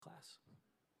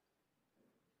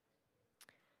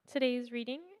Today's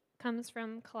reading comes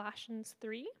from Colossians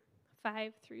 3,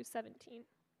 5 through 17.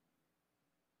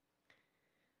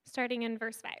 Starting in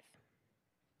verse 5.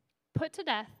 Put to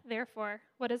death, therefore,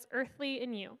 what is earthly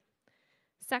in you: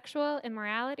 sexual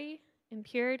immorality,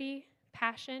 impurity,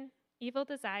 passion, evil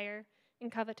desire,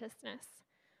 and covetousness,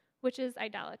 which is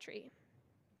idolatry.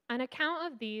 On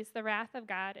account of these, the wrath of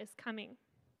God is coming.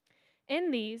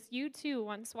 In these you too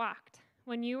once walked,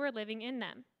 when you were living in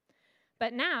them.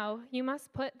 But now you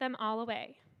must put them all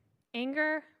away: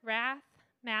 anger, wrath,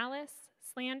 malice,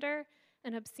 slander,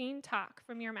 and obscene talk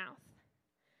from your mouth.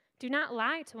 Do not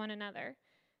lie to one another,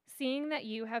 seeing that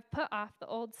you have put off the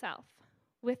old self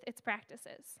with its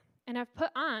practices, and have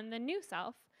put on the new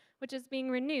self, which is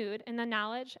being renewed in the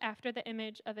knowledge after the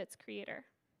image of its creator.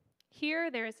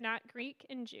 Here there is not Greek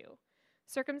and Jew,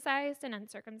 circumcised and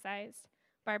uncircumcised,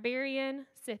 barbarian,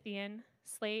 Scythian,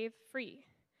 slave, free,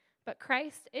 but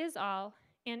Christ is all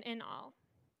and in all.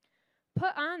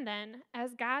 Put on then,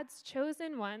 as God's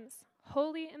chosen ones,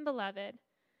 holy and beloved,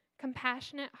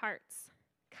 compassionate hearts,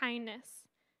 kindness,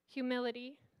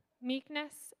 humility,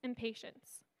 meekness, and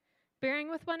patience, bearing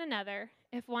with one another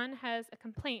if one has a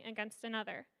complaint against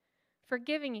another,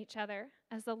 forgiving each other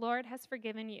as the Lord has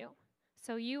forgiven you,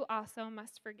 so you also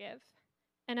must forgive.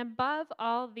 And above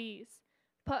all these,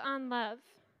 put on love,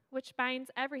 which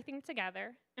binds everything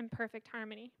together in perfect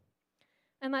harmony.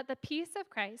 And let the peace of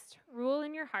Christ rule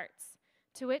in your hearts,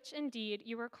 to which indeed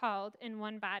you were called in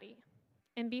one body,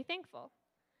 and be thankful.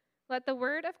 Let the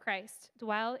word of Christ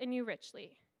dwell in you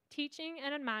richly, teaching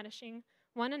and admonishing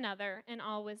one another in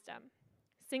all wisdom,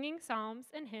 singing psalms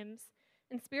and hymns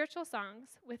and spiritual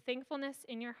songs with thankfulness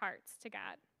in your hearts to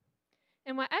God.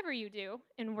 And whatever you do,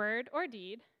 in word or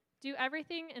deed, do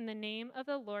everything in the name of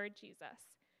the Lord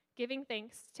Jesus, giving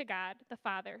thanks to God the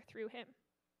Father through him.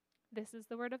 This is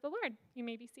the word of the Lord. You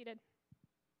may be seated.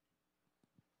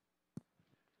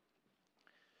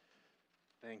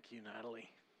 Thank you, Natalie.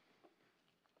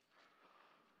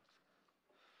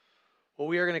 Well,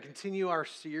 we are going to continue our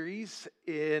series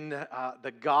in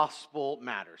The Gospel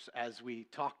Matters. As we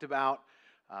talked about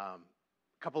a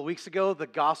couple of weeks ago, the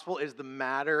gospel is the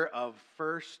matter of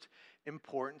first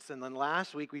importance. And then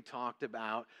last week we talked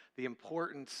about the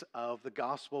importance of the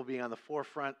gospel being on the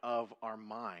forefront of our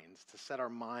minds, to set our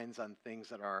minds on things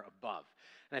that are above.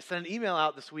 And I sent an email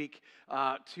out this week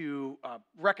to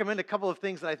recommend a couple of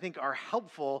things that I think are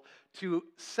helpful to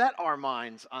set our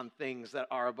minds on things that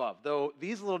are above. Though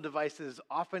these little devices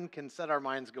often can set our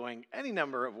minds going any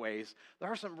number of ways,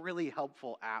 there are some really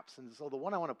helpful apps. And so the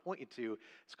one I want to point you to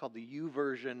is called the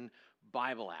YouVersion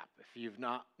Bible app. If you've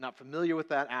not familiar with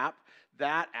that app,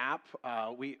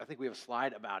 I think we have a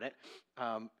slide about it.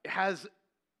 It has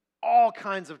all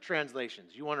kinds of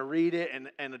translations. You want to read it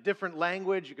in a different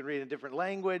language, you can read it in a different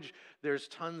language. There's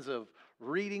tons of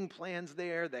reading plans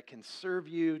there that can serve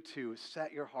you to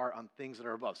set your heart on things that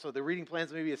are above. So the reading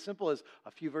plans may be as simple as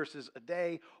a few verses a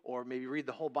day, or maybe read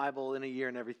the whole Bible in a year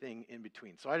and everything in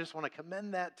between. So I just want to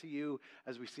commend that to you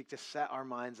as we seek to set our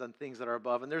minds on things that are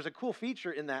above. And there's a cool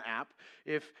feature in that app.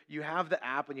 If you have the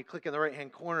app and you click in the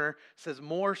right-hand corner, it says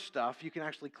more stuff. You can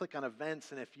actually click on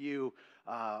events, and if you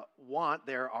want,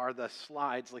 there are the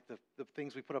slides, like the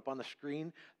things we put up on the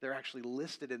screen. They're actually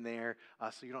listed in there,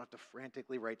 so you don't have to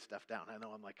frantically write stuff down. I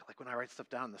know I'm like when I write stuff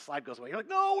down, the slide goes away. You're like,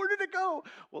 no, where did it go?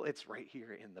 Well, it's right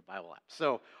here in the Bible app.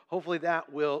 So hopefully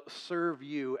that will serve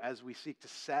you as we seek to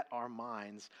set our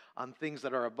minds on things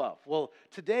that are above. Well,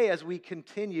 today as we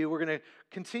continue, we're going to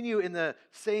continue in the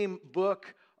same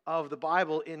book of the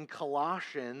Bible in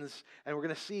Colossians, and we're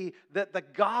going to see that the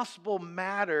gospel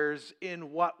matters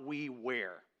in what we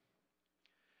wear.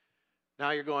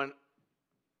 Now you're going,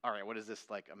 all right, what is this,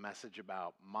 like a message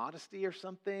about modesty or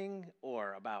something,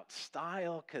 or about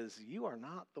style? Because you are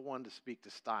not the one to speak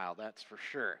to style, that's for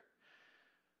sure.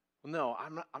 Well, no,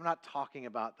 I'm not talking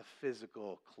about the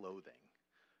physical clothing.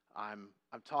 I'm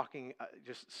talking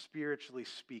just spiritually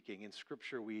speaking. In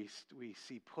Scripture, we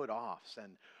see put-offs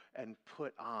and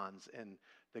put-ons, and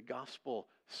the gospel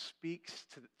speaks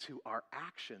to our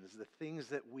actions, the things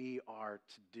that we are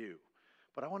to do.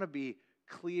 But I want to be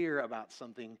clear about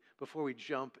something before we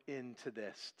jump into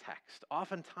this text.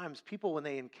 Oftentimes, people, when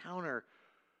they encounter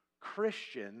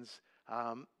Christians,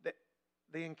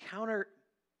 they encounter,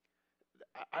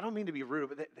 I don't mean to be rude,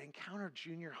 but they encounter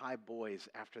junior high boys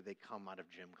after they come out of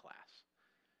gym class.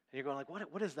 And you're going like,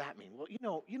 what does that mean? Well,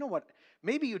 you know what?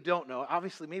 Maybe you don't know.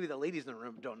 Obviously, maybe the ladies in the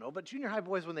room don't know. But junior high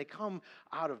boys, when they come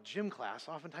out of gym class,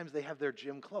 oftentimes they have their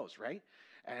gym clothes, right?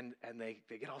 And they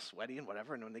get all sweaty and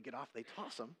whatever. And when they get off, they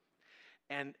toss them.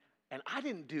 And I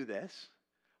didn't do this,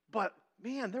 but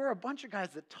man, there are a bunch of guys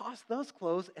that toss those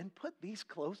clothes and put these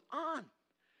clothes on.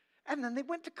 And then they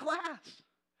went to class.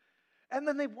 And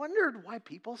then they wondered why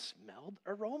people smelled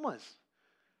aromas.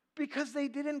 Because they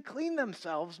didn't clean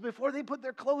themselves before they put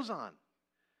their clothes on.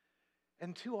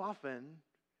 And too often,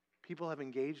 people have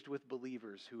engaged with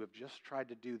believers who have just tried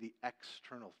to do the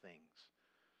external things.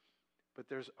 But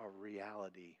there's a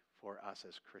reality for us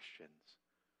as Christians.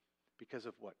 Because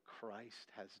of what Christ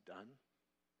has done,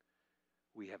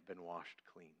 we have been washed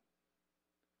clean.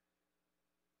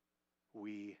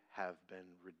 We have been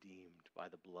redeemed by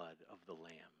the blood of the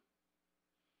Lamb.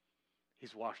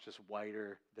 He's washed us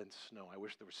whiter than snow. I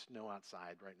wish there was snow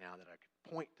outside right now that I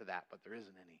could point to that, but there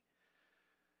isn't any.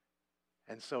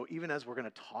 And so even as we're going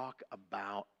to talk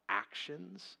about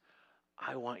actions,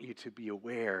 I want you to be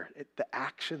aware the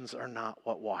actions are not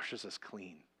what washes us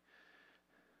clean.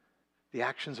 The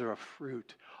actions are a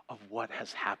fruit of what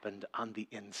has happened on the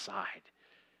inside.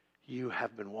 You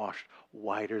have been washed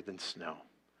whiter than snow.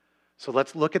 So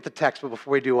let's look at the text, but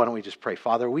before we do, why don't we just pray?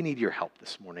 Father, we need your help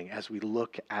this morning as we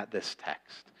look at this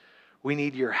text. We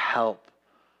need your help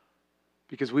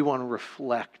because we want to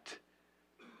reflect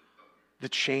the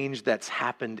change that's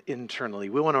happened internally.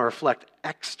 We want to reflect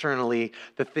externally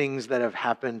the things that have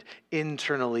happened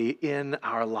internally in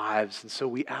our lives. And so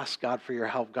we ask God for your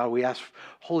help. God, we ask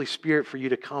Holy Spirit for you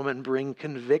to come and bring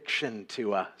conviction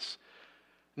to us.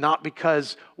 Not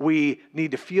because we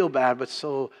need to feel bad, but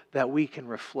so that we can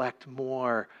reflect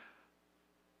more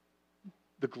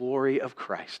the glory of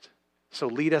Christ. So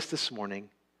lead us this morning.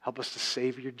 Help us to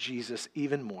Savior Jesus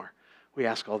even more. We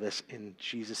ask all this in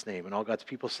Jesus' name. And all God's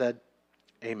people said,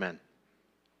 amen.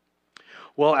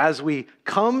 Well, as we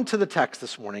come to the text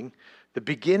this morning, the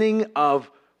beginning of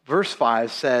verse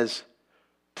 5 says,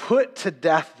 "Put to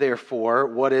death, therefore,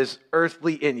 what is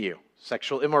earthly in you,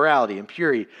 sexual immorality,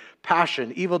 impurity,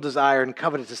 passion, evil desire, and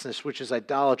covetousness, which is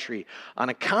idolatry. On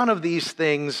account of these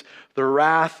things, the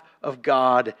wrath of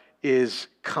God is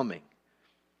coming."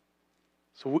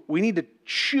 So we need to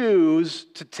choose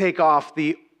to take off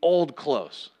the old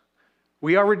clothes.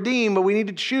 We are redeemed, but we need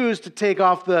to choose to take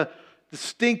off the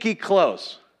stinky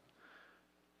clothes.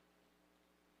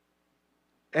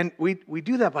 And we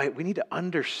do that by, we need to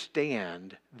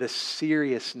understand the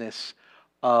seriousness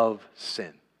of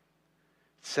sin.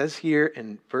 It says here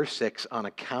in verse 6, on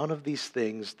account of these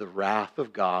things, the wrath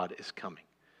of God is coming.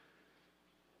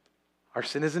 Our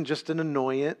sin isn't just an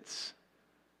annoyance.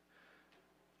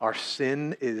 Our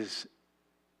sin is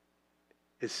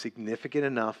significant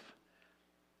enough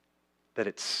that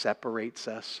it separates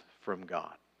us from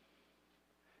God.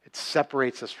 It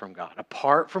separates us from God.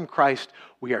 Apart from Christ,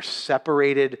 we are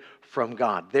separated from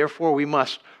God. Therefore, we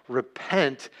must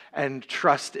repent and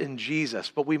trust in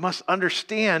Jesus. But we must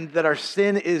understand that our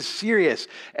sin is serious.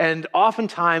 And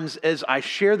oftentimes, as I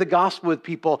share the gospel with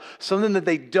people, something that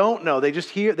they don't know,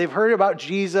 they've heard about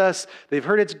Jesus, they've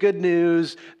heard it's good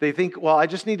news, they think, well, I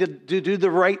just need to do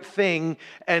the right thing.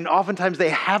 And oftentimes they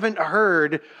haven't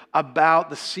heard about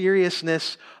the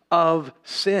seriousness of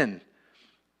sin.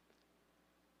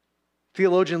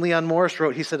 Theologian Leon Morris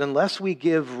wrote, he said, unless we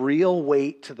give real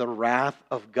weight to the wrath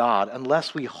of God,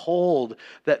 unless we hold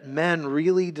that men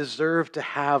really deserve to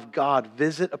have God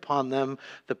visit upon them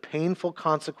the painful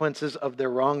consequences of their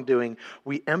wrongdoing,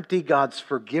 we empty God's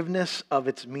forgiveness of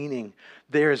its meaning.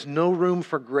 There is no room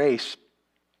for grace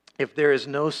if there is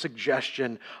no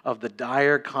suggestion of the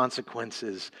dire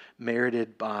consequences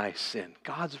merited by sin.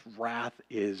 God's wrath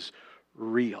is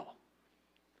real.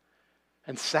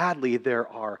 And sadly, there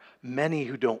are many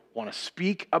who don't want to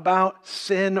speak about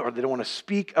sin or they don't want to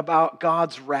speak about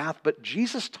God's wrath, but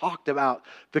Jesus talked about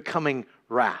the coming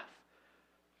wrath.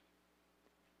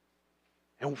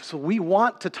 And so we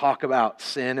want to talk about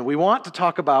sin and we want to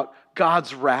talk about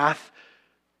God's wrath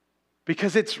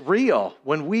because it's real.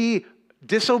 When we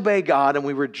disobey God and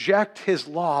we reject His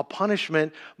law,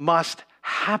 punishment must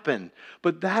happen.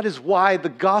 But that is why the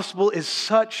gospel is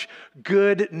such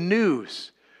good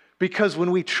news. Because when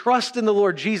we trust in the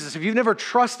Lord Jesus, if you've never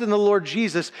trusted in the Lord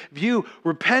Jesus, if you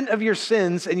repent of your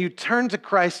sins and you turn to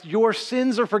Christ, your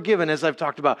sins are forgiven, as I've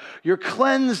talked about. You're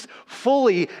cleansed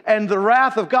fully, and the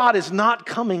wrath of God is not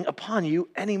coming upon you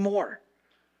anymore.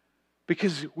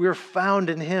 Because we're found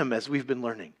in Him, as we've been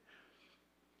learning.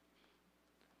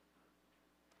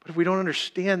 But if we don't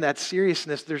understand that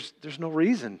seriousness, there's no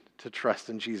reason to trust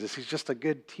in Jesus. He's just a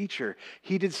good teacher.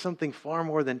 He did something far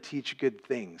more than teach good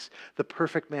things. The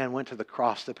perfect man went to the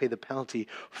cross to pay the penalty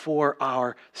for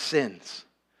our sins.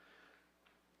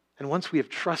 And once we have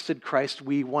trusted Christ,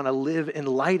 we want to live in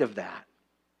light of that.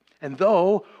 And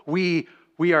though we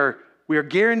are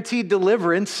guaranteed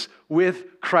deliverance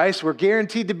with Christ, we're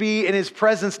guaranteed to be in His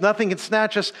presence, nothing can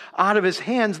snatch us out of His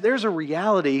hands, there's a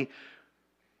reality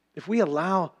if we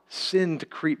allow sin to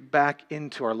creep back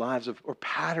into our lives or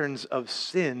patterns of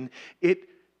sin, it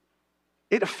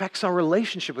affects our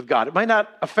relationship with God. It might not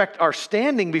affect our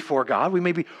standing before God. We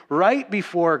may be right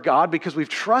before God because we've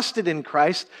trusted in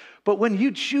Christ, but when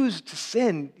you choose to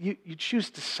sin, you choose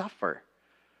to suffer.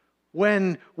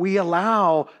 When we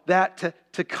allow that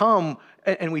to come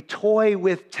and we toy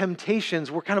with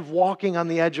temptations, we're kind of walking on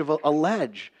the edge of a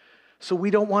ledge. So we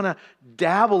don't want to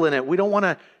dabble in it. We don't want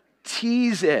to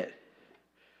tease it.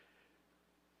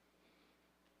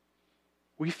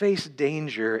 We face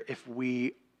danger if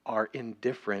we are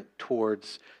indifferent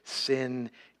towards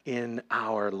sin in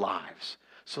our lives.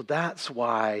 So that's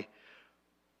why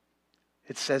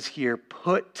it says here,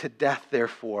 put to death,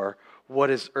 therefore,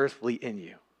 what is earthly in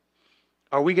you.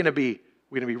 Are we going to be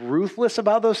ruthless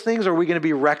about those things, or are we going to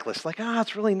be reckless? Like,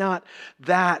 it's really not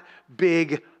that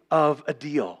big of a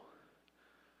deal.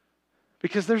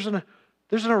 Because there's an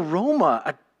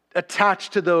aroma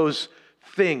attached to those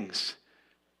things.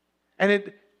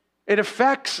 And it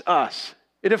affects us.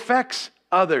 It affects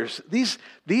others.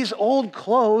 These old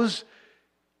clothes,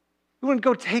 we wouldn't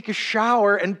go take a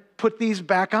shower and put these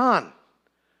back on.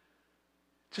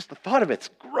 Just the thought of it's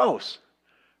gross.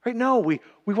 Right? No, we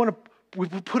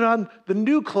put on the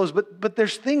new clothes, but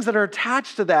there's things that are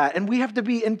attached to that, and we have to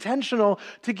be intentional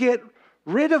to get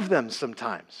rid of them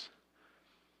sometimes.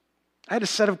 I had a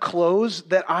set of clothes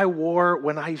that I wore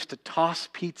when I used to toss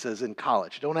pizzas in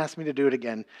college. Don't ask me to do it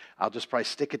again. I'll just probably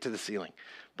stick it to the ceiling.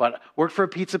 But I worked for a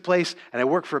pizza place, and I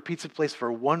worked for a pizza place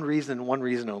for one reason and one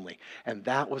reason only, and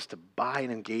that was to buy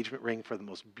an engagement ring for the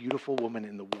most beautiful woman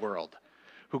in the world,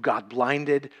 who God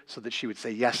blinded so that she would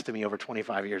say yes to me over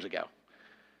 25 years ago.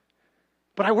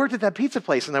 But I worked at that pizza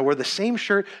place, and I wore the same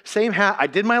shirt, same hat. I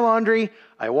did my laundry.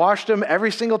 I washed them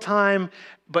every single time.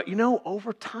 But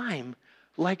over time,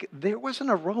 there was an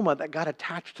aroma that got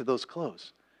attached to those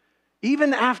clothes.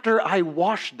 Even after I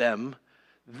washed them,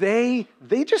 they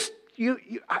just,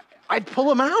 I'd pull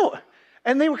them out.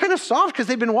 And they were kind of soft because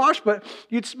they'd been washed, but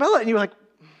you'd smell it and you're like,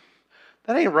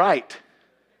 that ain't right.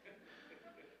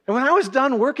 And when I was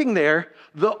done working there,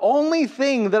 the only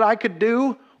thing that I could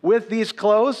do with these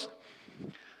clothes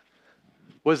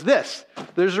was this.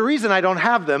 There's a reason I don't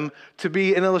have them to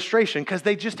be an illustration, because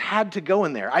they just had to go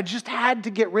in there. I just had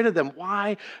to get rid of them.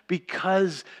 Why?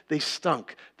 Because they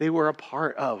stunk. They were a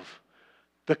part of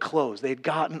the clothes. They had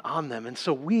gotten on them. And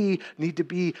so we need to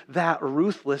be that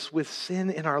ruthless with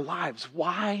sin in our lives.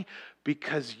 Why?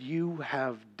 Because you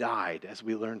have died, as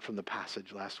we learned from the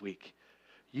passage last week.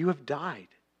 You have died.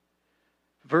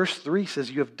 Verse 3 says,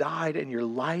 you have died and your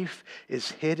life is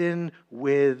hidden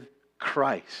with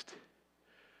Christ.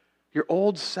 Your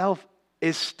old self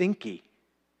is stinky.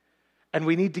 And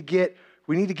we need to get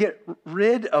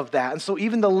rid of that. And so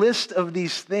even the list of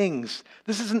these things,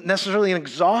 this isn't necessarily an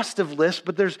exhaustive list,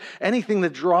 but there's anything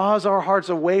that draws our hearts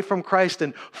away from Christ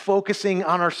and focusing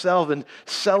on ourselves and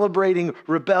celebrating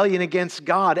rebellion against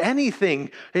God.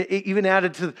 Anything even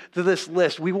added to this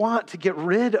list. We want to get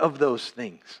rid of those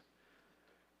things.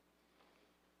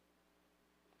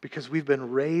 Because we've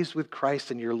been raised with Christ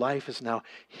and your life is now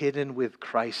hidden with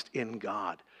Christ in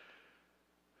God.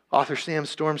 Author Sam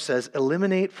Storm says,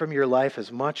 eliminate from your life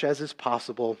as much as is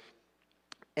possible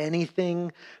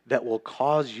anything that will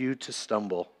cause you to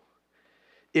stumble.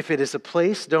 If it is a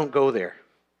place, don't go there.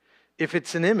 If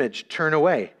it's an image, turn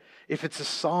away. If it's a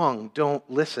song, don't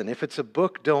listen. If it's a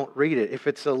book, don't read it. If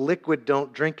it's a liquid,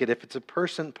 don't drink it. If it's a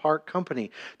person, part company.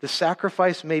 The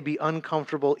sacrifice may be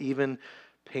uncomfortable, even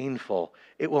painful.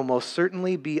 It will most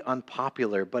certainly be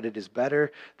unpopular, but it is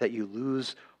better that you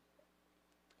lose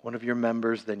one of your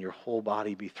members than your whole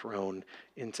body be thrown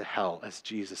into hell, as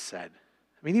Jesus said.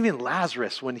 I mean, even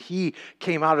Lazarus, when he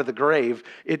came out of the grave,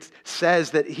 it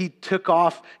says that he took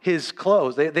off his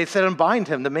clothes. They said, unbind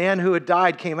him. The man who had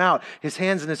died came out, his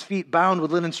hands and his feet bound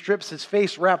with linen strips, his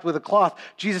face wrapped with a cloth.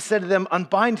 Jesus said to them,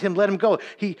 unbind him, let him go.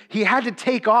 He had to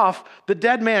take off the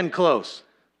dead man clothes,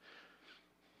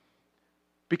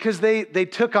 because they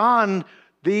took on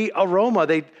the aroma.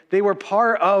 They were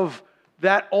part of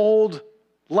that old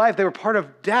life. They were part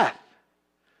of death.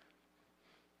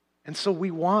 And so we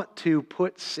want to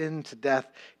put sin to death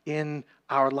in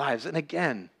our lives. And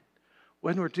again,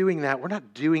 when we're doing that, we're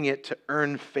not doing it to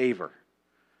earn favor.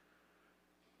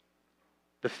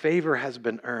 The favor has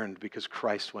been earned because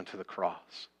Christ went to the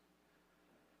cross.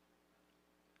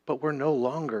 But we're no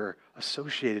longer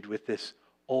associated with this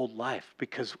old life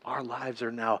because our lives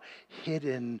are now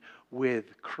hidden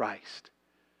with Christ.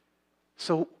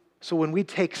 So when we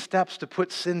take steps to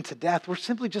put sin to death, we're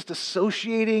simply just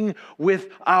associating with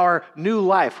our new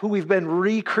life, who we've been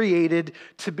recreated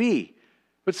to be.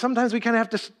 But sometimes we kind of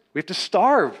have to We have to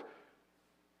starve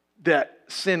that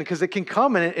sin because it can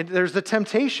come and there's the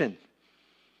temptation.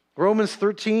 Romans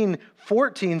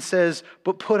 13:14 says,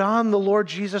 but put on the Lord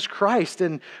Jesus Christ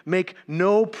and make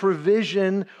no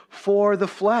provision for the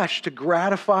flesh to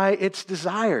gratify its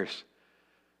desires.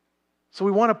 So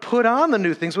we want to put on the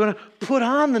new things. We want to put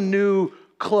on the new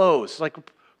clothes, like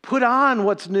put on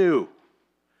what's new.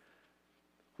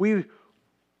 We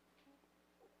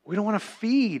don't want to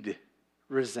feed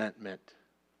resentment.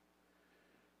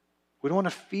 We don't want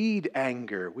to feed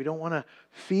anger. We don't want to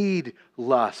feed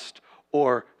lust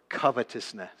or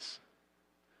covetousness.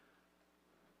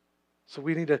 So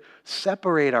we need to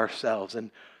separate ourselves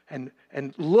and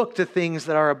look to things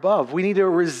that are above. We need to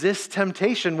resist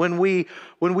temptation when we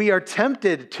are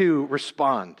tempted to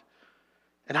respond.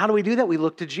 And how do we do that? We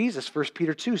look to Jesus. 1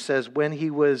 Peter 2 says, when he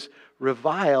was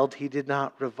reviled, he did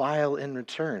not revile in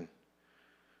return.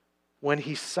 When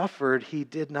he suffered, he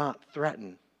did not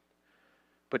threaten,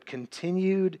 but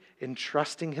continued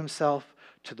entrusting himself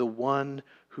to the one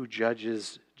who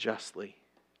judges justly.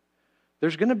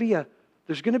 There's going to be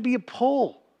a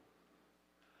pull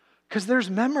because there's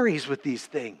memories with these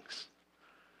things.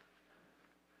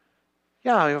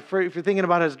 Yeah, if you're thinking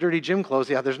about his dirty gym clothes,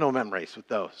 yeah, there's no memories with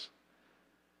those.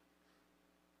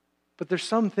 But there's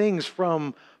some things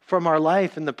from our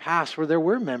life in the past where there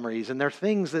were memories, and there are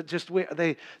things that just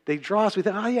they draw us. We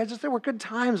think, oh yeah, just there were good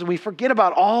times, and we forget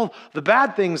about all the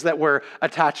bad things that were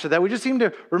attached to that. We just seem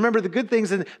to remember the good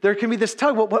things, and there can be this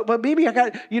tug. But maybe I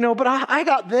got, but I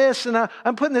got this, and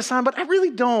I'm putting this on, but I really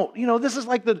don't. This is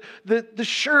like the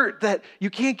shirt that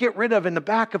you can't get rid of in the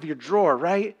back of your drawer,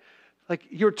 right? Like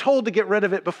you're told to get rid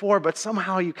of it before, but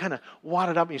somehow you kind of wad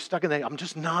it up and you're stuck in there. I'm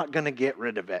just not going to get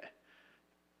rid of it.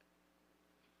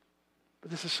 But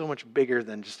this is so much bigger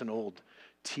than just an old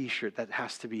t-shirt that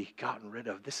has to be gotten rid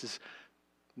of. This is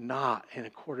not in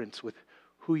accordance with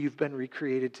who you've been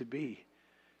recreated to be.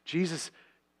 Jesus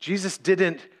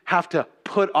didn't have to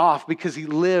put off because he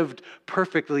lived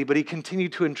perfectly, but he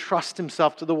continued to entrust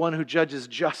himself to the one who judges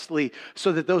justly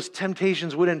so that those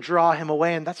temptations wouldn't draw him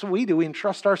away. And that's what we do. We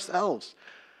entrust ourselves.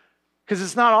 Because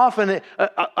it's not often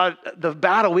the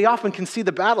battle. We often can see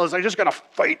the battle as I just got to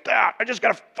fight that. I just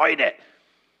got to fight it.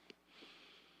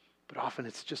 But often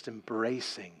it's just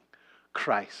embracing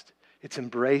Christ. It's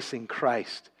embracing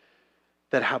Christ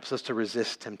that helps us to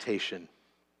resist temptation.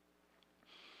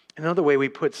 Another way we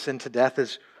put sin to death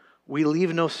is we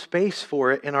leave no space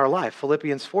for it in our life.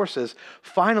 Philippians 4 says,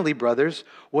 finally, brothers,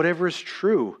 whatever is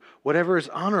true, whatever is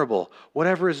honorable,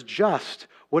 whatever is just,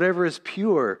 whatever is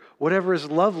pure, whatever is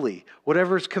lovely,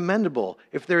 whatever is commendable,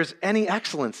 if there's any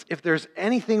excellence, if there's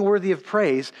anything worthy of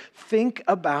praise, think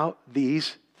about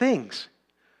these things.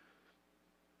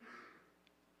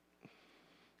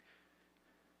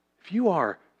 If you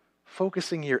are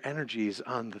focusing your energies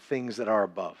on the things that are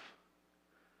above,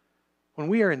 when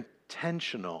we are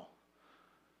intentional,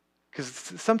 because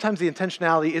sometimes the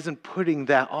intentionality isn't putting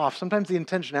that off. Sometimes the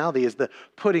intentionality is the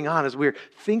putting on, as we're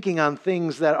thinking on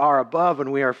things that are above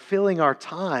and we are filling our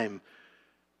time.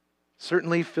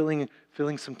 Certainly filling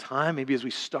some time, maybe as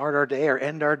we start our day or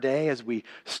end our day, as we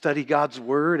study God's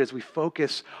word, as we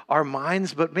focus our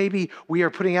minds, but maybe we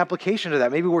are putting application to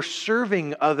that. Maybe we're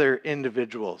serving other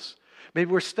individuals. Maybe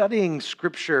we're studying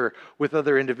Scripture with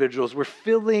other individuals. We're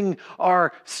filling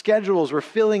our schedules. We're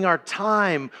filling our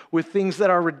time with things that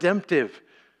are redemptive,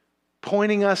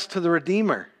 pointing us to the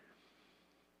Redeemer.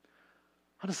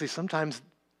 Honestly, sometimes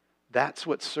that's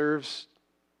what serves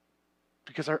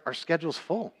because our schedule's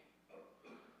full.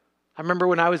 I remember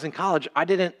when I was in college, I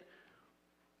didn't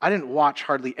watch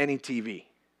hardly any TV.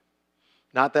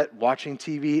 Not that watching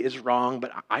TV is wrong,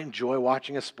 but I enjoy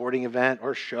watching a sporting event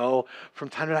or show from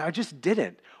time to time. I just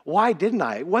didn't. Why didn't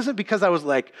I? It wasn't because I was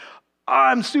like,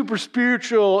 I'm super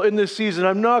spiritual in this season.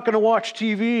 I'm not going to watch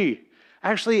TV.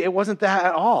 Actually, it wasn't that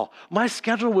at all. My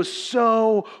schedule was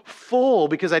so full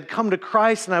because I'd come to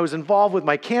Christ and I was involved with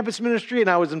my campus ministry and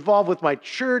I was involved with my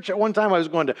church. At one time, I was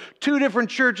going to 2 different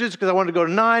churches because I wanted to go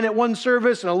to 9 at one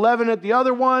service and 11 at the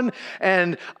other one.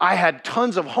 And I had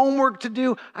tons of homework to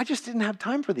do. I just didn't have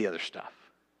time for the other stuff.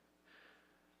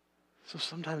 So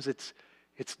sometimes it's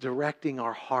directing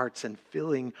our hearts and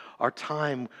filling our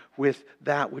time with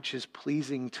that which is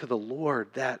pleasing to the Lord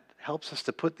that helps us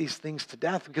to put these things to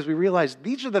death because we realize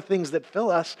these are the things that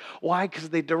fill us. Why? Because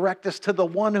they direct us to the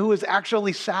one who is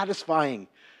actually satisfying.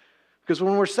 Because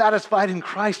when we're satisfied in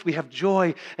Christ, we have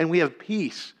joy and we have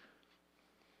peace.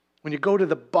 When you go to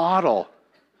the bottle,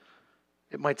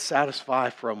 it might satisfy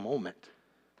for a moment.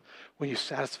 When you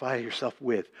satisfy yourself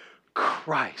with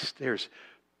Christ, there's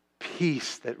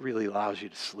peace that really allows you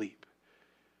to sleep.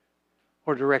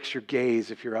 or directs your gaze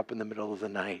if you're up in the middle of the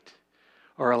night,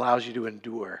 or allows you to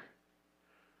endure.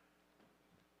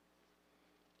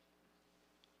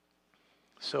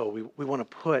 So we want to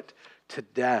put to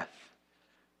death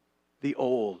the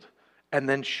old and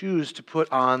then choose to put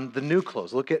on the new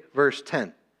clothes. Look at verse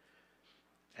 10.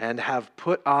 And have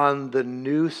put on the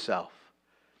new self,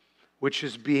 which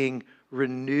is being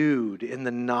renewed in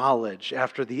the knowledge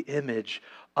after the image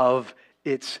of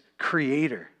its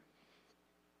creator.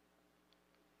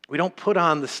 We don't put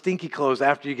on the stinky clothes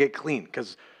after you get clean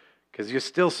because you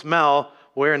still smell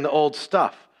wearing the old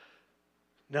stuff.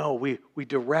 No, we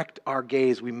direct our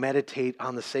gaze, we meditate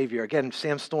on the Savior. Again,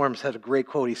 Sam Storms had a great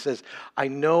quote. He says, I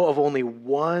know of only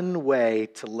one way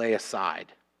to lay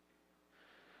aside,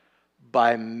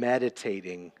 by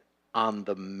meditating on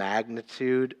the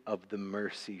magnitude of the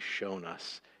mercy shown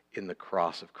us in the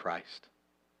cross of Christ.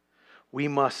 We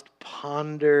must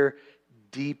ponder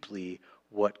deeply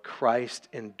what Christ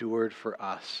endured for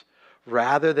us,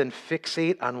 rather than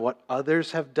fixate on what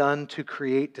others have done to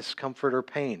create discomfort or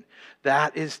pain.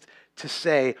 That is to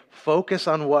say, focus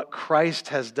on what Christ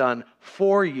has done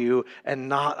for you and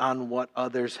not on what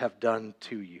others have done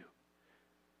to you.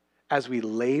 As we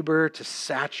labor to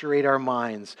saturate our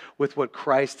minds with what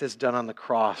Christ has done on the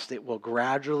cross, it will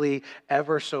gradually,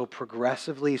 ever so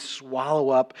progressively swallow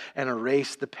up and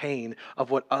erase the pain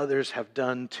of what others have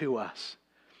done to us.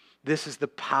 This is the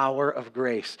power of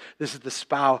grace. This is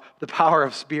the power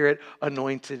of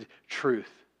Spirit-anointed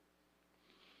truth.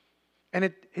 And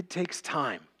it takes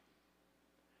time.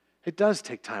 It does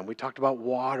take time. We talked about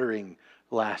watering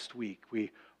last week.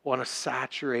 We want to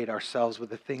saturate ourselves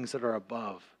with the things that are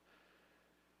above.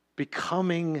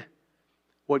 Becoming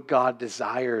what God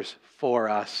desires for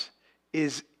us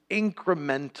is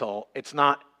incremental. It's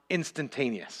not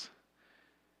instantaneous.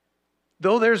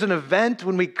 Though there's an event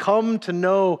when we come to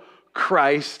know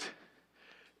Christ,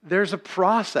 there's a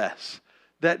process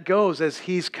that goes as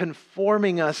He's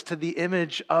conforming us to the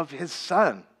image of His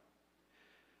Son.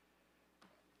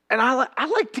 And I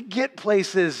like to get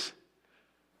places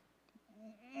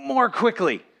more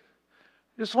quickly.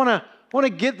 I just want to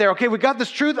get there. Okay, we got this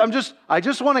truth. I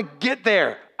just want to get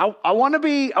there. I want to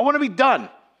be done.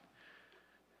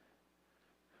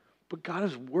 But God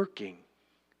is working.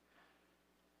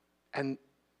 And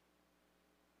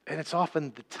it's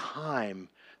often the time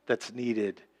that's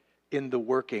needed in the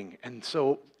working. And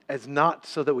so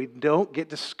that we don't get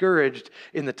discouraged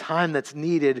in the time that's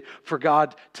needed for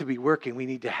God to be working, we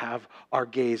need to have our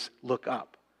gaze look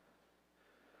up.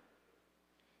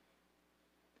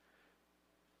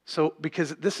 So,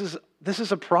 because this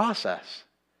is a process.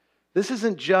 This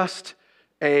isn't just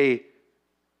a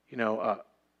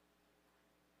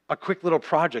quick little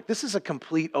project. This is a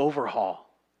complete overhaul.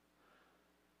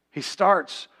 He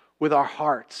starts with our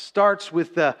hearts, starts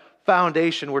with the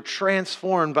foundation. We're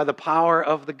transformed by the power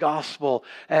of the gospel.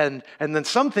 And then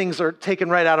some things are taken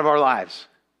right out of our lives.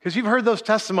 Because you've heard those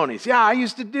testimonies. Yeah, I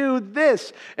used to do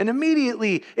this, and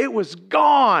immediately it was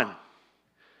gone.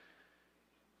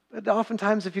 But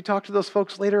oftentimes, if you talk to those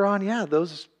folks later on, yeah,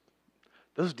 those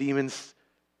demons,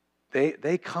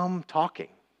 they come talking.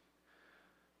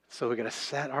 So we got to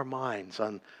set our minds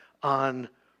on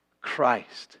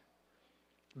Christ.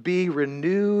 Be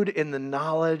renewed in the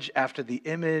knowledge after the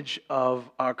image of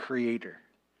our Creator.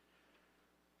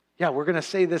 Yeah, we're going to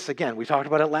say this again. We talked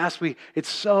about it last week. It's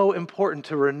so important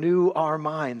to renew our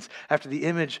minds after the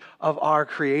image of our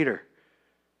Creator.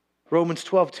 Romans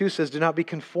 12:2 says, do not be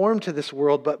conformed to this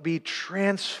world, but be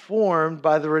transformed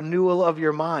by the renewal of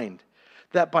your mind,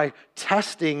 that by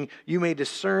testing you may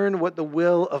discern what the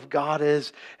will of God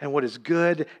is and what is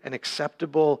good and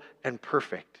acceptable and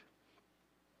perfect.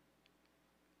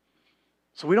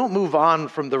 So we don't move on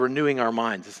from the renewing our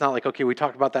minds. It's not like, okay, we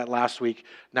talked about that last week.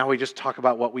 Now we just talk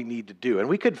about what we need to do. And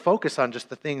we could focus on just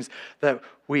the things that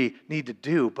we need to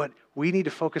do, but we need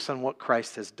to focus on what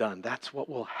Christ has done. That's what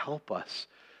will help us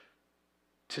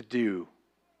to do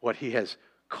what He has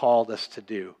called us to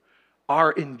do.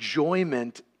 Our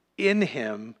enjoyment in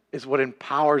Him is what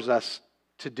empowers us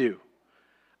to do.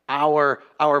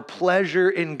 Our pleasure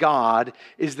in God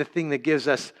is the thing that gives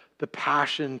us the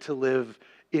passion to live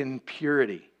in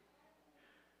purity.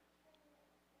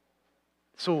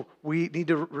 So we need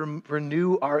to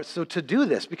renew so to do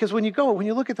this, because when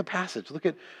you look at the passage, look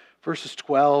at verses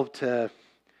 12 to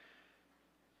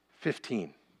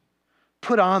 15.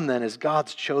 Put on then as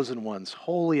God's chosen ones,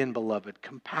 holy and beloved,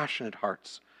 compassionate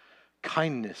hearts,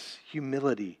 kindness,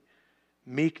 humility,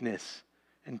 meekness,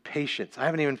 and patience. I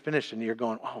haven't even finished and you're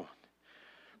going, oh,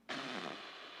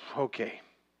 okay.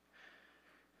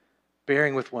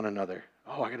 Bearing with one another.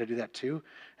 Oh, I got to do that too?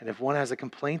 And if one has a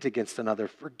complaint against another,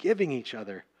 forgiving each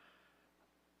other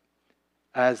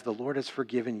as the Lord has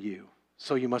forgiven you.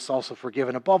 So you must also forgive.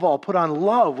 And above all, put on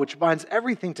love, which binds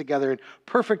everything together in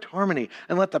perfect harmony.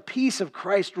 And let the peace of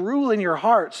Christ rule in your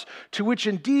hearts, to which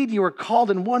indeed you are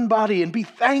called in one body, and be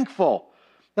thankful.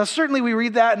 Now, certainly we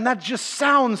read that, and that just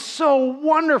sounds so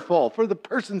wonderful for the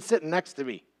person sitting next to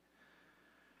me.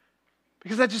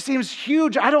 Because that just seems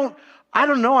huge. I don't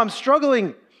know. I'm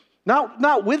struggling,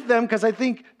 not with them, because I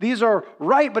think these are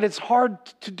right, but it's hard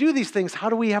to do these things. How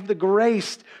do we have the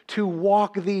grace to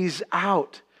walk these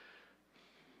out?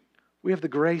 We have the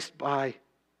grace by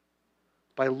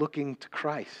looking to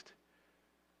Christ.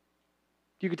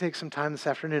 You could take some time this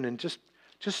afternoon and just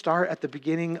start at the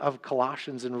beginning of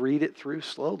Colossians and read it through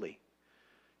slowly.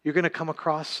 You're going to come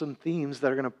across some themes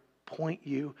that are going to point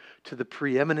you to the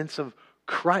preeminence of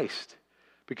Christ.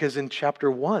 Because in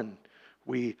chapter 1,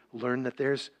 we learn that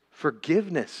there's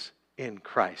forgiveness in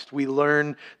Christ. We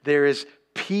learn there is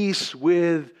peace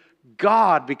with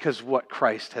God because of what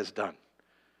Christ has done.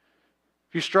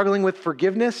 If you're struggling with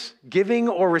forgiveness, giving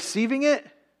or receiving it,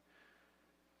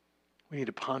 we need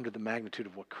to ponder the magnitude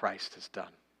of what Christ has done.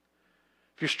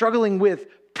 If you're struggling with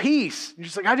peace, you're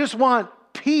just like, I just want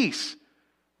peace,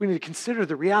 we need to consider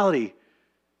the reality.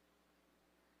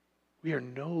 We are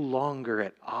no longer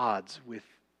at odds with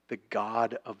the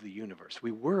God of the universe.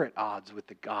 We were at odds with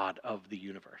the God of the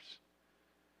universe.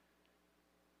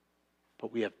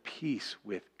 But we have peace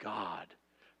with God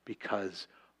because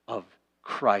of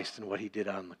Christ and what he did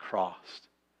on the cross.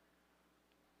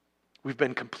 We've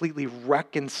been completely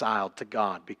reconciled to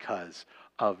God because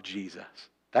of Jesus.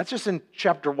 That's just in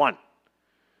chapter 1.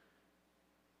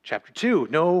 Chapter 2,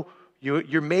 no,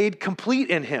 you're made complete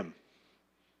in him.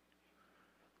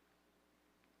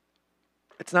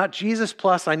 It's not Jesus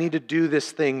plus I need to do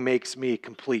this thing makes me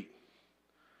complete.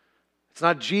 It's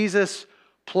not Jesus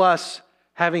plus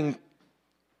having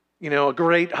a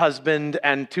great husband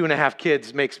and 2.5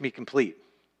 kids makes me complete.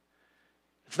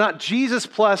 It's not Jesus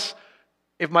plus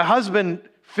if my husband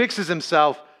fixes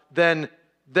himself, then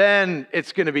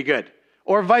it's going to be good.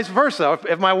 Or vice versa.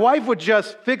 If my wife would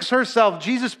just fix herself,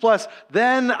 Jesus plus,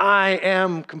 then I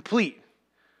am complete.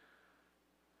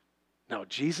 No,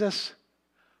 Jesus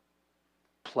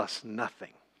plus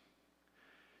nothing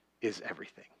is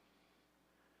everything.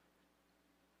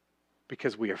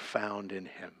 Because we are found in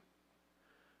him.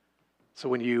 So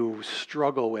when you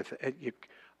struggle with it,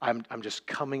 I'm just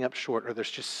coming up short, or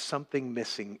there's just something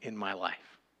missing in my life.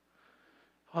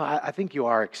 Well, I think you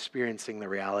are experiencing the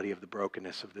reality of the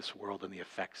brokenness of this world and the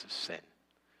effects of sin.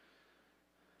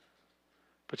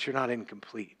 But you're not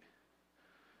incomplete.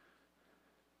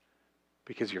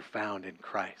 Because you're found in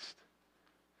Christ.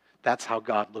 That's how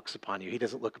God looks upon you. He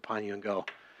doesn't look upon you and go,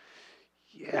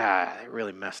 yeah, I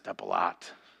really messed up a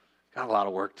lot. Got a lot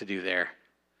of work to do there.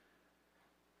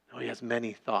 No, he has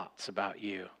many thoughts about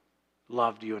you.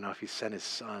 Loved you enough, he sent his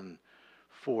son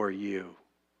for you.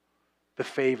 The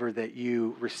favor that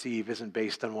you receive isn't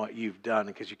based on what you've done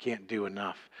because you can't do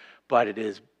enough, but it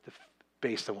is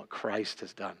based on what Christ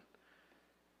has done.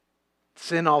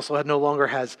 Sin also no longer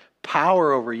has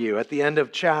power over you. At the end of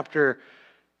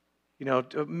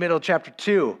middle of chapter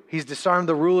 2, he's disarmed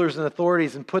the rulers and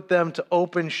authorities and put them to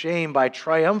open shame by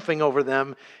triumphing over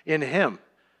them in him.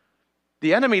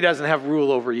 The enemy doesn't have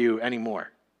rule over you anymore.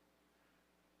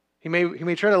 He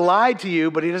may try to lie to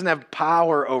you, but he doesn't have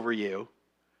power over you.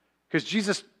 Because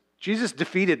Jesus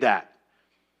defeated that.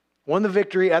 Won the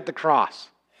victory at the cross.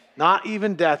 Not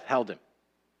even death held him.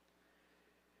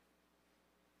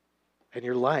 And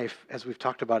your life, as we've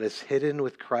talked about, is hidden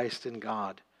with Christ in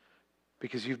God.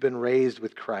 Because you've been raised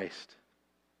with Christ.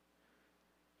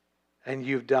 And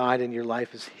you've died, and your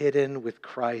life is hidden with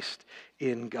Christ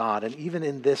in God. And even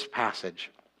in this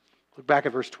passage, look back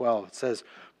at verse 12. It says,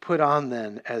 put on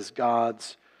then as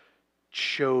God's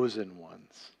chosen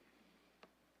ones.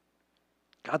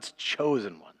 God's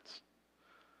chosen ones.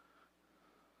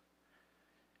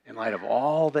 In light of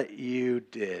all that you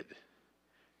did,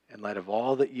 in light of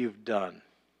all that you've done,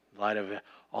 in light of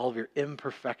all of your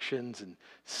imperfections and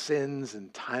sins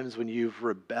and times when you've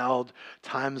rebelled,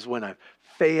 times when I've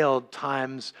failed,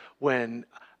 times when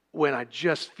I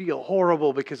just feel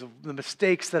horrible because of the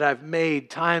mistakes that I've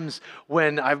made, times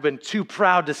when I've been too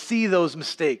proud to see those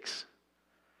mistakes.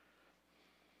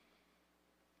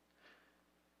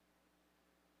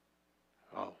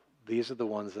 Oh, these are the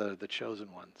ones that are the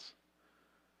chosen ones.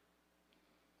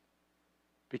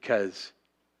 Because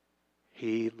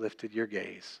he lifted your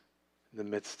gaze in the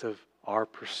midst of our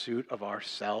pursuit of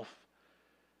ourself.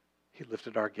 He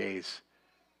lifted our gaze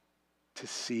to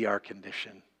see our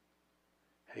condition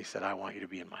And he said, I want you to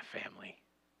be in my family.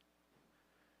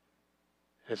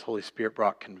 His Holy Spirit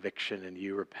brought conviction, and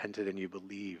you repented and you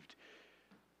believed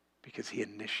because he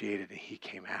initiated and he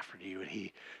came after you, and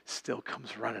he still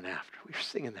comes running after. We were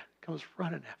singing that. Comes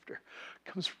running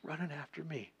after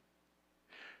me.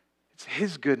 It's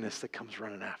his goodness that comes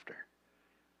running after,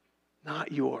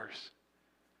 not yours.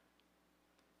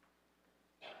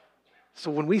 So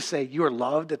when we say you are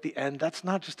loved at the end, that's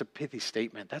not just a pithy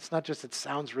statement. That's not just, it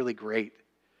sounds really great.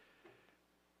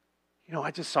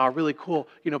 I just saw a really cool,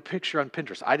 picture on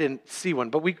Pinterest. I didn't see one,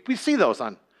 but we see those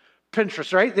on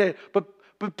Pinterest, right?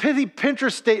 But pithy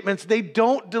Pinterest statements, they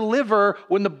don't deliver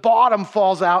when the bottom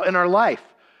falls out in our life,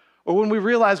 or when we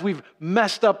realize we've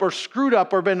messed up or screwed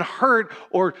up or been hurt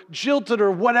or jilted or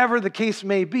whatever the case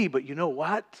may be. But you know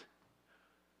what?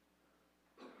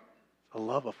 The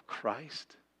love of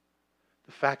Christ,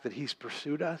 the fact that he's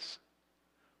pursued us,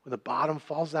 when the bottom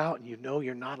falls out and you know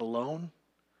you're not alone,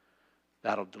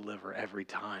 that'll deliver every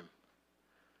time.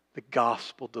 The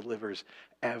gospel delivers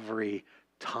every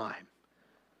time.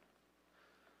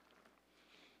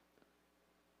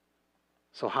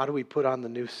 So how do we put on the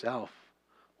new self?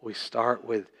 We start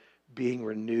with being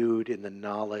renewed in the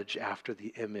knowledge after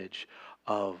the image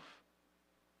of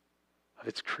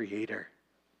its creator.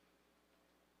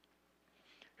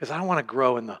 Because I don't want to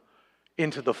grow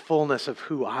into the fullness of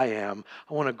who I am.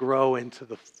 I want to grow into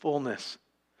the fullness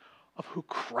of who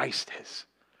Christ is.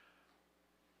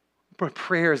 My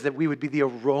prayer is that we would be the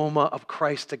aroma of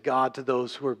Christ to God, to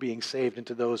those who are being saved and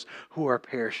to those who are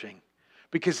perishing.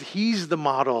 Because he's the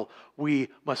model we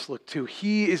must look to.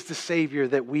 He is the Savior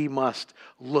that we must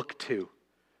look to.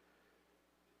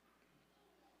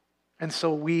 And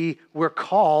so we're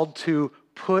called to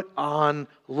put on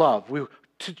love.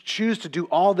 To choose to do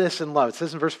all this in love. It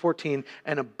says in verse 14,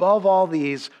 and above all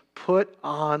these, put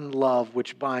on love,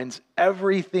 which binds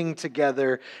everything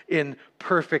together in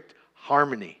perfect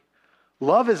harmony.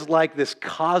 Love is like this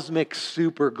cosmic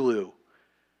super glue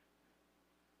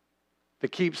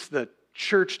that keeps the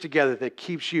church together, that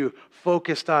keeps you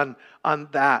focused on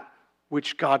that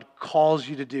which God calls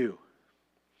you to do.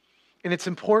 And it's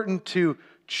important to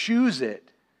choose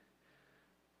it.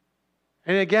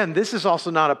 And again, this is also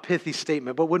not a pithy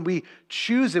statement, but when we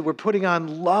choose it, we're putting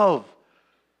on love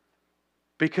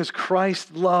because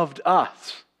Christ loved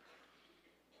us.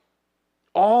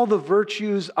 All the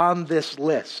virtues on this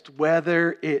list,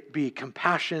 whether it be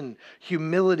compassion,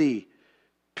 humility,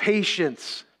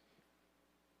 patience,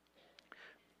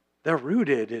 they're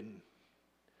rooted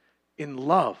in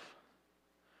love.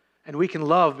 And we can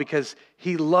love because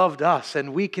he loved us,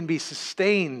 and we can be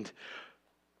sustained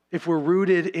if we're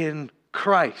rooted in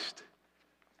Christ.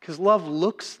 Because love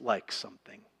looks like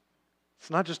something. It's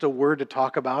not just a word to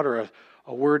talk about or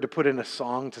a word to put in a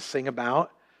song to sing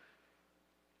about.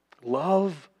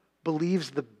 Love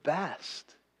believes the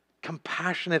best.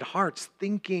 Compassionate hearts,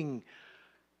 thinking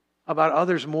about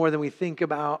others more than we think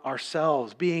about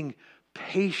ourselves. Being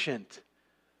patient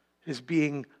is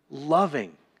being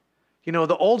loving.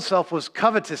 The old self was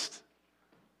covetous.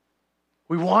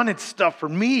 We wanted stuff for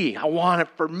me. I want it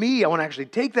for me. I want to actually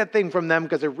take that thing from them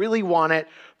because I really want it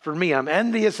for me. I'm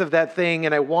envious of that thing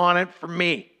and I want it for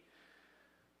me.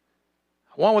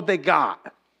 I want what they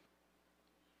got.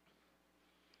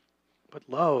 But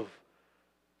love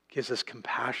gives us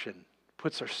compassion,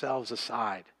 puts ourselves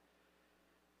aside.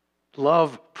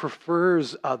 Love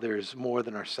prefers others more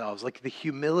than ourselves, like the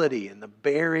humility and the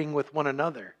bearing with one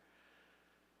another.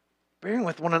 Bearing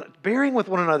with one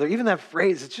another, even that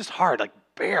phrase, it's just hard, like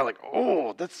bear, like,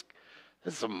 oh, that's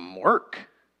some work.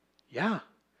 Yeah,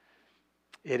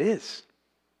 it is.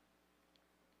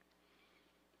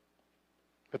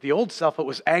 But the old self, it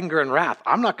was anger and wrath.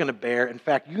 I'm not going to bear. In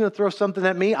fact, you're going to throw something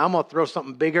at me, I'm going to throw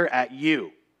something bigger at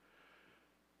you.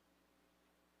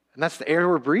 And that's the air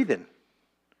we're breathing.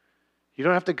 You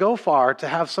don't have to go far to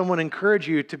have someone encourage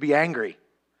you to be angry.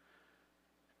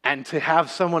 And to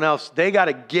have someone else, they got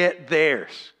to get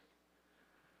theirs.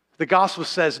 The gospel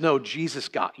says, no, Jesus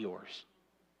got yours.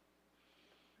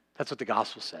 That's what the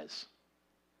gospel says.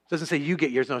 It doesn't say you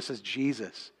get yours. No, it says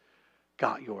Jesus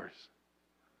got yours.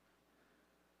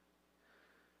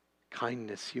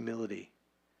 Kindness, humility.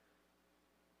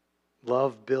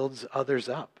 Love builds others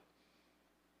up.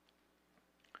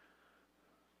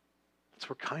 That's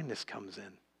where kindness comes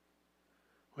in.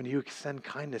 When you extend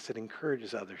kindness, it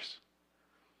encourages others.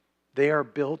 They are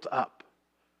built up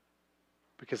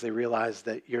because they realize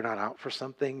that you're not out for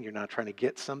something, you're not trying to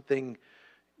get something,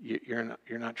 you're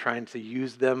not trying to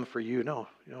use them for you. No,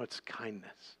 it's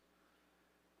kindness.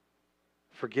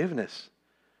 Forgiveness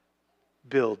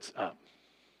builds up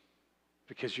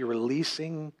because you're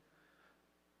releasing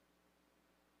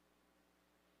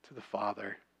to the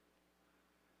Father,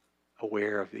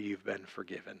 aware of that you've been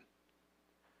forgiven.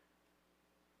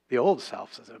 The old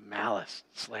self says, malice,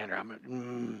 slander.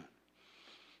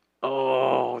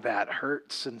 Oh, that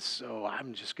hurts, and so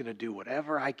I'm just going to do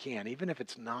whatever I can, even if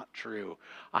it's not true.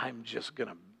 I'm just going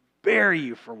to bury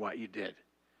you for what you did.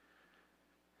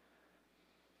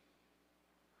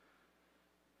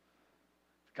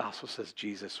 The gospel says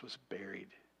Jesus was buried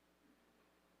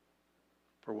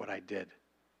for what I did.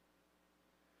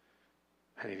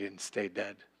 And he didn't stay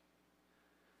dead.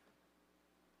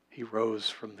 He rose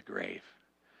from the grave.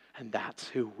 And that's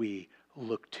who we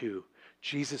look to.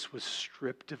 Jesus was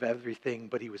stripped of everything,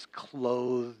 but he was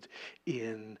clothed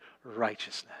in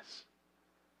righteousness.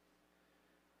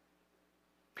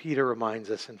 Peter reminds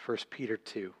us in 1 Peter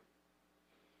 2,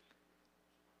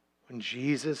 when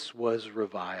Jesus was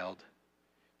reviled,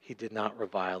 he did not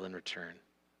revile in return.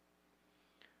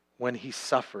 When he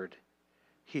suffered,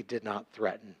 he did not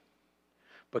threaten,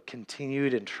 but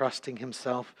continued entrusting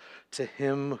himself to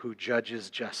him who judges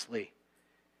justly.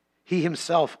 He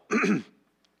himself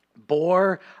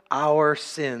bore our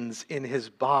sins in his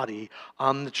body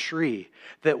on the tree,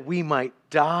 that we might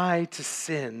die to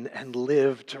sin and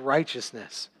live to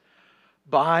righteousness.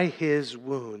 By his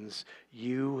wounds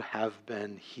you have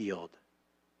been healed.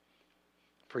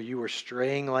 For you were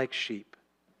straying like sheep,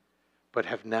 but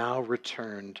have now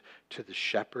returned to the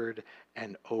shepherd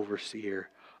and overseer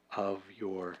of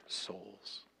your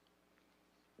souls.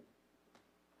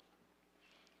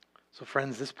 So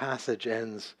friends, this passage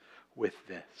ends with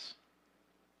this.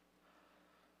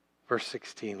 Verse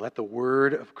 16, let the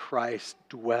word of Christ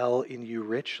dwell in you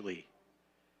richly,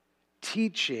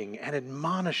 teaching and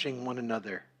admonishing one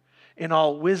another in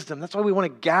all wisdom. That's why we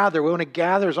want to gather. We want to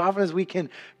gather as often as we can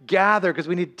gather because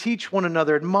we need to teach one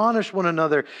another, admonish one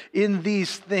another in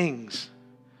these things.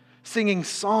 Singing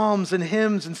psalms and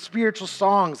hymns and spiritual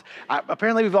songs.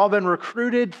 Apparently we've all been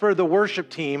recruited for the worship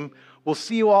team. We'll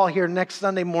see you all here next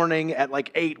Sunday morning at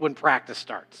 8 when practice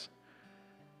starts.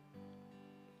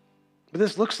 But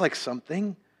this looks like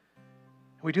something.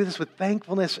 We do this with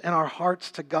thankfulness in our hearts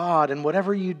to God. And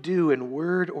whatever you do in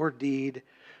word or deed,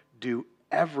 do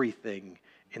everything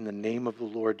in the name of the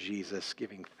Lord Jesus,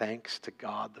 giving thanks to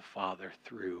God the Father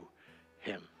through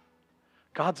him.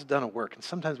 God's done a work, and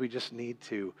sometimes we just need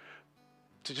to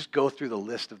just go through the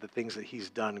list of the things that he's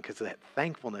done, because that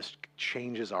thankfulness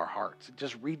changes our hearts. It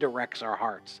just redirects our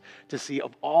hearts to see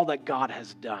of all that God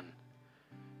has done.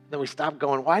 Then we stop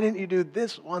going, why didn't you do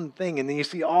this one thing? And then you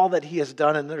see all that he has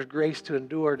done, and there's grace to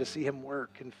endure, to see him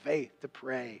work, and faith to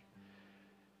pray.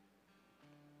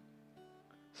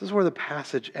 This is where the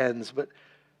passage ends, but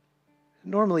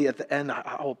normally at the end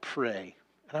I'll pray,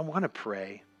 and I want to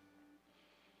pray.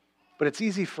 But it's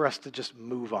easy for us to just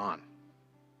move on.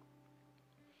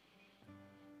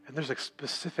 And there's a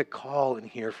specific call in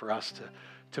here for us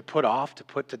to put off, to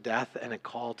put to death, and a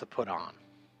call to put on.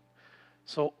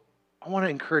 So I want to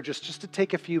encourage us just to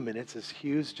take a few minutes as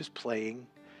Hugh's just playing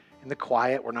in the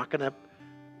quiet.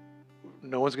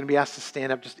 No one's going to be asked to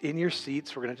stand up. Just in your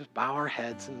seats, we're going to just bow our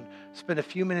heads and spend a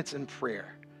few minutes in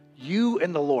prayer. You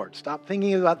and the Lord. Stop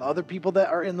thinking about the other people that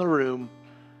are in the room.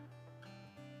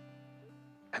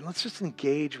 And let's just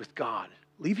engage with God.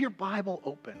 Leave your Bible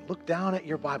open. Look down at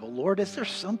your Bible. Lord, is there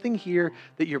something here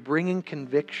that you're bringing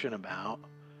conviction about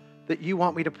that you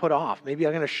want me to put off? Maybe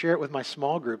I'm going to share it with my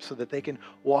small group so that they can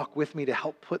walk with me to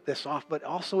help put this off. But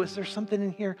also, is there something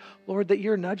in here, Lord, that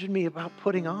you're nudging me about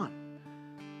putting on?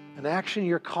 An action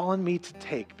you're calling me to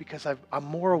take because I'm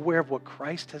more aware of what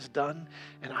Christ has done,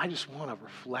 and I just want to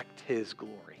reflect his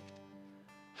glory.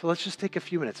 So let's just take a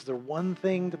few minutes. Is there one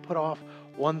thing to put off,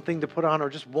 one thing to put on, or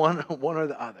just one or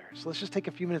the other? So let's just take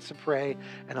a few minutes to pray,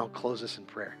 and I'll close this in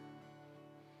prayer.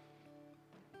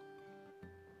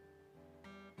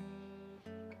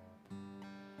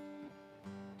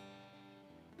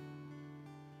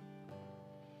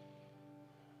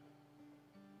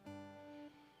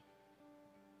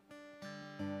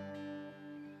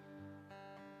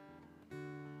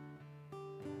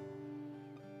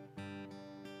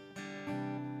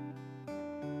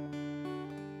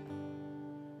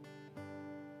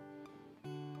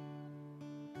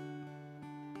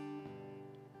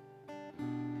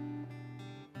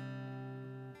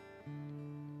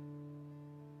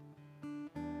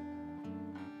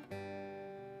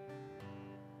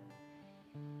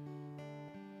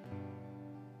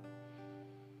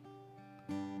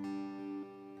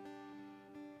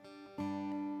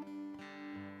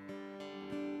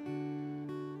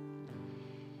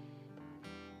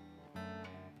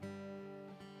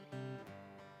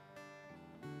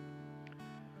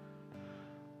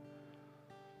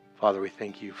 Father, we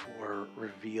thank you for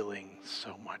revealing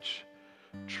so much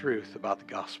truth about the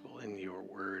gospel in your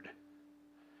word.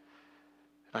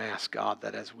 And I ask God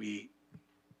that as we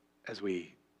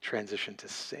transition to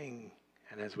sing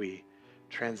and as we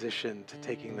transition to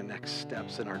taking the next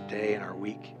steps in our day and our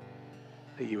week,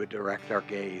 that you would direct our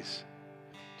gaze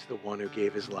to the one who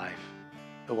gave his life,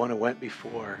 the one who went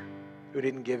before, who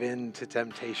didn't give in to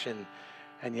temptation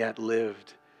and yet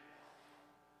lived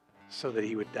so that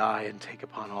he would die and take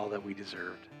upon all that we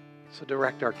deserved. So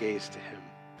direct our gaze to him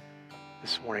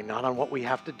this morning, not on what we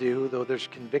have to do, though there's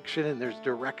conviction and there's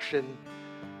direction.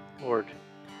 Lord,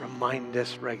 remind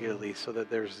us regularly so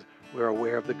that we're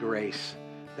aware of the grace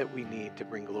that we need to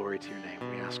bring glory to your name.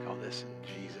 We ask all this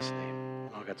in Jesus' name.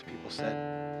 And all God's people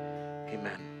said,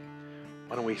 amen.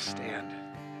 Why don't we stand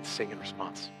and sing in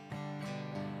response?